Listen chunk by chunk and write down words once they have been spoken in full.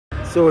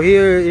So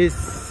here is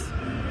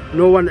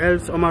no one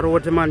else, Omar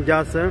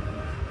Jassey,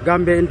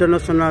 Gambia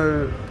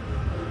international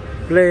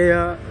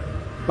player,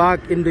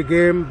 back in the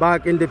game,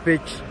 back in the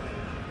pitch,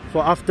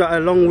 for after a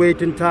long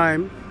waiting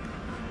time,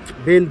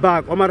 being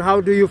back. Omar,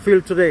 how do you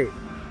feel today?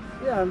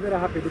 Yeah, I'm very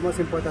happy. The most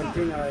important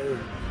thing, I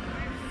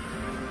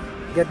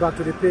get back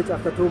to the pitch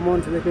after 2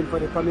 months waiting for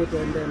the permit,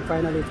 and then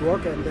finally it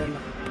worked. And then,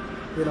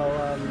 you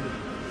know,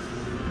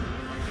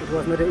 it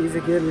was not an easy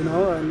game, you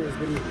know, and it's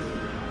been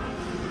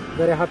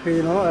very happy,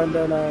 you know, and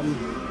then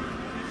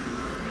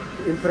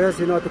impressed,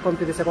 you know, to come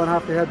to the second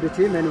half to help the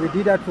team. And we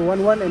did that for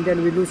 1-1, and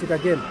then we lose it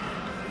again.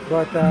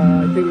 But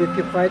I think we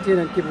keep fighting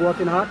and keep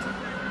working hard.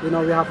 You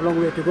know, we have a long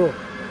way to go.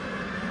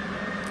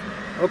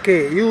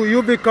 Okay,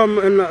 you become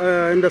in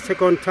the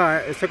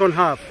second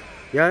half,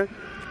 yeah,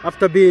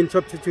 after being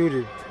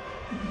substituted.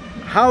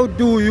 How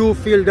do you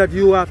feel that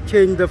you have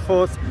changed the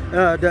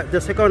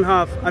second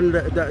half, and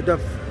the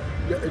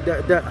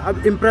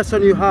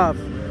impression you have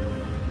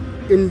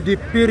in the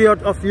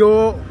period of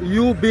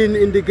you being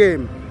in the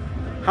game?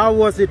 How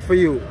was it for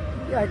you?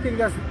 Yeah, I think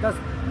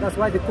that's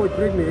why the coach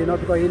bring me, you know,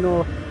 because he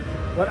know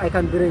what I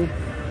can bring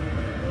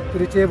to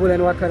the table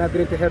and what can I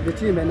bring to help the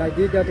team. And I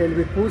did that, and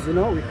we push, you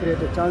know, we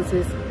created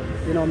chances,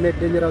 you know, make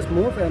dangerous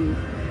move, and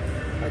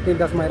I think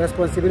that's my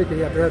responsibility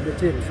here to help the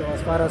team. So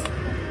as far as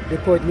the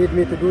coach need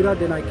me to do that,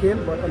 then I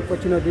came, but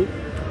unfortunately,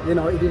 you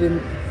know, it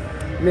didn't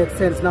make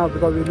sense now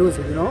because we lose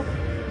it, you know.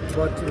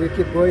 But we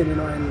keep going, you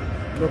know,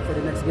 and look for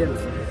the next games.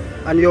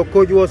 And your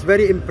coach was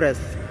very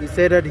impressed. He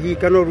said that he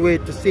cannot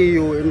wait to see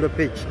you in the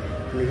pitch.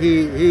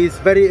 He is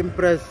very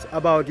impressed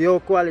about your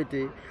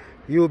quality.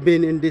 You've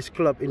been in this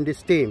club, in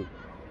this team.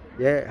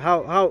 Yeah,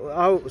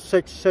 how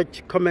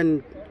such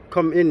comment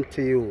come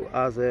into you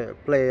as a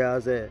player,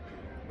 as a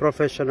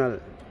professional?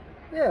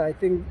 Yeah, I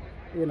think,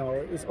 you know,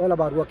 it's all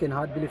about working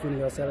hard, believing in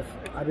yourself.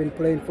 I've been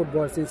playing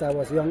football since I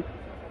was young,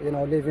 you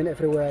know, living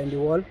everywhere in the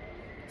world.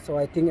 So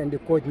I think, and the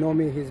coach know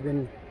me, he's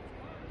been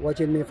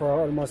watching me for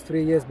almost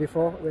 3 years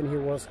before when he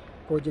was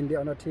coaching the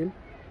other team.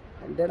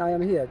 And then I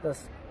am here.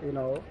 That's, you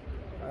know,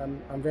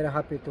 I'm very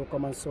happy to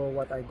come and show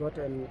what I got,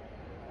 and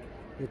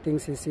the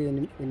things he see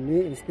in me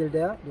is still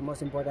there. The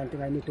most important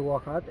thing, I need to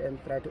work hard and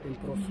try to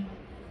improve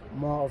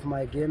more of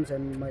my games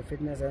and my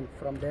fitness, and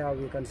from there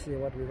we can see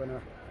what we're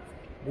gonna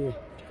be.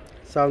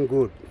 Sound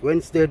good.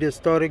 Wednesday the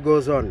story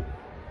goes on.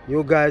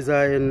 You guys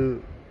are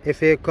in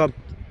FA Cup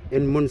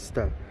in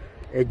Munster,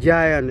 a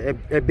giant,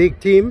 a big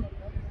team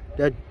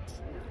that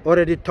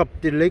already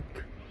topped the league.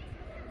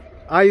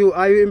 Are you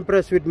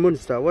impressed with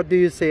Munster? What do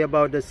you say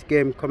about this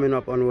game coming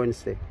up on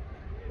Wednesday?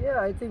 Yeah,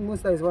 I think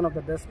Munster is one of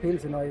the best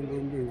teams, you know,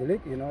 in the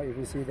league. You know, if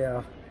you see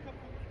the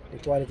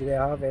quality they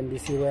have, and you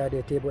see where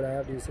the table they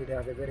have, you see they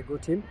have a very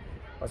good team.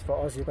 As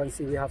for us, you can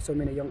see we have so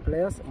many young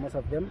players. Most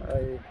of them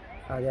they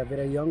are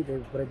very young. They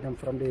break them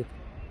from the,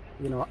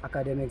 you know,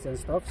 academics and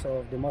stuff.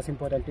 So the most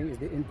important thing is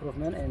the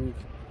improvement and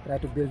try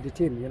to build the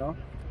team, you know.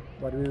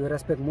 But we will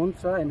respect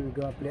Munster, and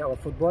we're gonna play our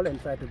football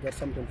and try to get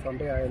something from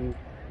there, and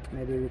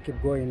maybe we keep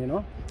going, you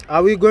know.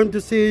 Are we going to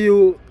see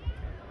you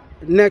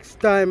next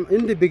time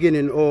in the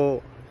beginning,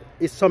 or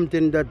is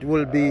something that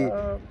will be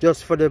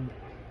just for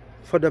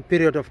the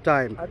period of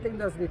time? I think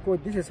that's the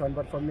coach decision,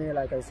 but for me,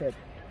 like I said,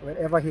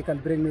 wherever he can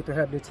bring me to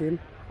help the team,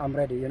 I'm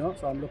ready, you know.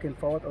 So I'm looking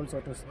forward also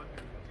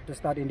to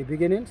start in the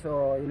beginning.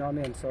 So, you know what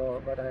I mean.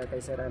 So, but like I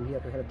said, I'm here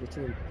to help the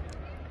team.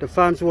 The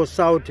fans were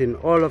shouting,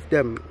 all of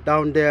them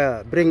down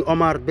there, bring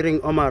Omar,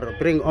 bring Omar,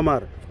 bring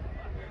Omar.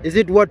 Is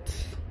it what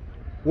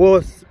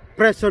was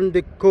pressing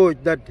the coach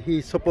that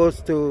he's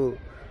supposed to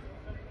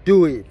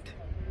do it?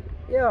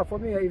 Yeah, for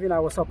me, even I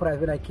was surprised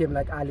when I came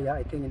like earlier,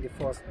 I think in the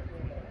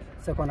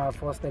second half,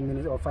 first 10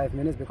 minutes or 5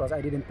 minutes, because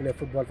I didn't play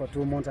football for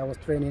 2 months. I was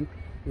training,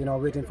 you know,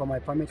 waiting for my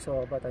permit.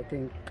 So, but I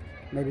think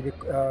maybe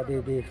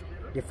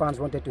the fans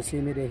wanted to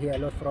see me. They hear a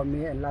lot from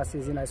me, and last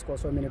season I scored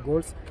so many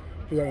goals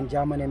here in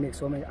Germany, make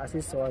so many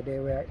assists. So they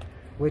were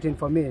waiting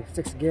for me.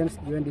 6 games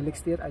during the league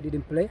stage, I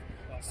didn't play.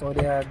 So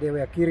they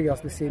were curious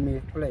to see me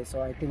play.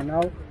 So I think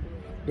now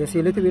they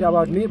see a little bit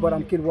about me, but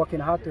I'm still working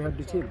hard to help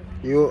the team.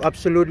 You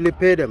absolutely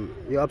pay them.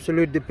 You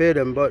absolutely pay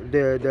them. But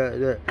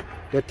the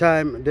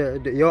time,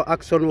 your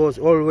action was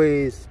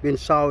always been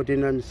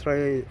shouting and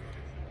trying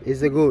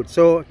is good.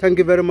 So thank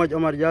you very much,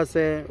 Omar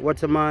Jassey,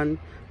 Wattenscheid,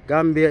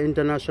 Gambia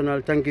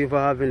International. Thank you for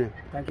having me.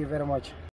 Thank you very much.